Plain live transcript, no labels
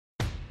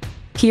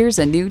Here's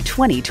a new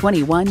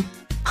 2021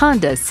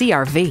 Honda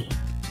CR-V.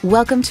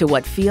 Welcome to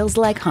what feels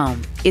like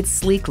home. It's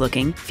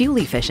sleek-looking,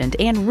 fuel-efficient,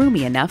 and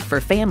roomy enough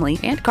for family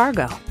and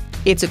cargo.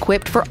 It's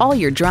equipped for all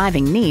your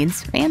driving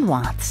needs and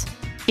wants.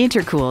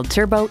 Intercooled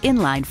turbo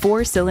inline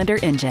 4-cylinder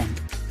engine.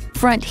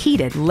 Front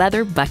heated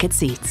leather bucket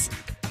seats.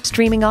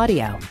 Streaming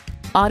audio.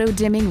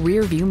 Auto-dimming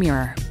rear-view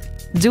mirror.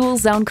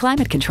 Dual-zone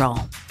climate control.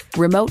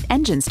 Remote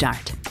engine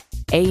start.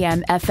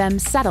 AM/FM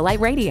satellite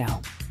radio.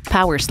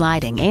 Power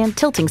sliding and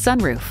tilting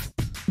sunroof.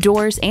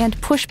 Doors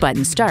and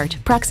push-button start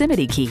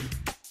proximity key.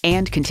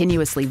 And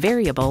continuously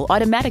variable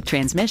automatic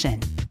transmission.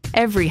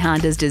 Every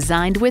Honda's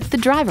designed with the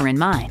driver in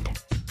mind.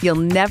 You'll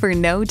never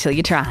know till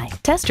you try.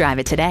 Test drive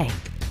it today.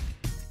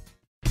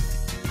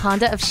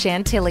 Honda of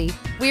Chantilly.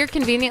 We're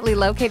conveniently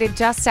located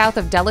just south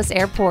of Dulles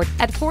Airport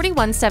at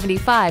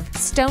 4175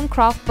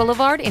 Stonecroft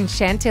Boulevard in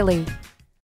Chantilly.